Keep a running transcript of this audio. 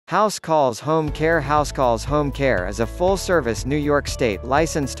HouseCalls Home Care. HouseCalls Home Care is a full-service New York State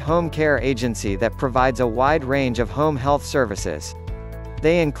licensed home care agency that provides a wide range of home health services.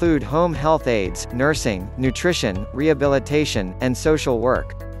 They include home health aides, nursing, nutrition, rehabilitation, and social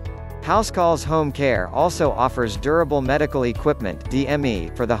work. HouseCalls Home Care also offers durable medical equipment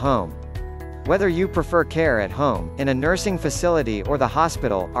 (DME) for the home. Whether you prefer care at home, in a nursing facility or the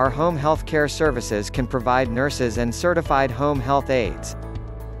hospital, our home health care services can provide nurses and certified home health aides.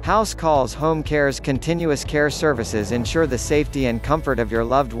 HouseCalls Home Care's continuous care services ensure the safety and comfort of your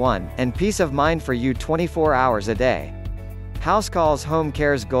loved one, and peace of mind for you 24 hours a day. HouseCalls Home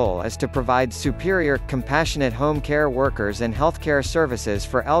Care's goal is to provide superior, compassionate home care workers and healthcare services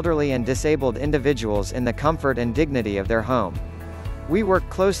for elderly and disabled individuals in the comfort and dignity of their home. We work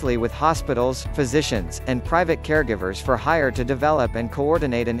closely with hospitals, physicians, and private caregivers for hire to develop and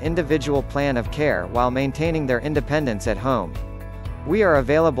coordinate an individual plan of care while maintaining their independence at home. We are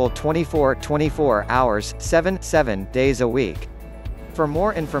available 24 hours, 7 days a week. For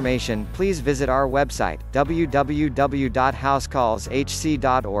more information, please visit our website,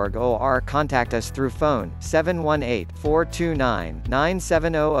 www.housecallshc.org, or contact us through phone,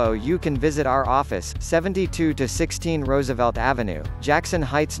 718-429-9700. You can visit our office, 72-16 Roosevelt Avenue, Jackson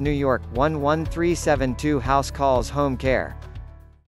Heights, New York, 11372. HouseCalls Home Care.